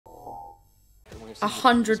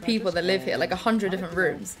100 people that live here, like 100 different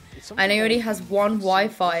rooms, and he only has one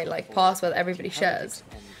Wi-Fi like password that everybody shares.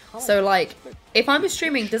 So like, if I'm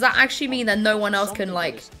streaming, does that actually mean that no one else can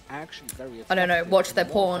like, I don't know, watch their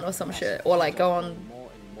porn or some shit, or like go on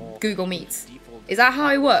Google Meets? Is that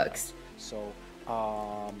how it works?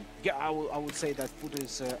 Yeah, I would say that food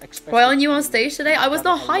is expected. Why aren't you on stage today? I was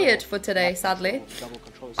not hired for today, sadly.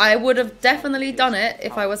 I would have definitely done it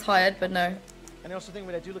if I was hired, but no. And I also think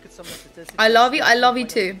when I do look at some of the statistics, I love you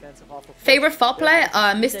too. Favorite FAR player?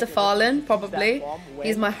 Mr. Farlin, probably.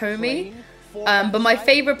 He's my homie. But my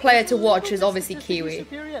favorite player to watch is obviously Kiwi.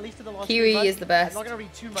 Kiwi is the best.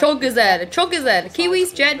 Chogazer,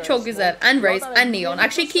 Kiwi's Jet, Chogazer, and Raze, and Neon.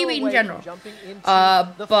 Actually, Kiwi in general.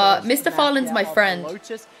 But Mr. Farlin's my friend.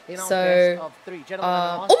 So, oh my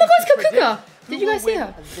god, it's Kakuka! Did you guys see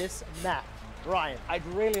her? Ryan, I'd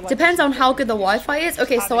really like Depends on how good the Wi-Fi is.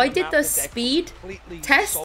 Okay, so I did the speed test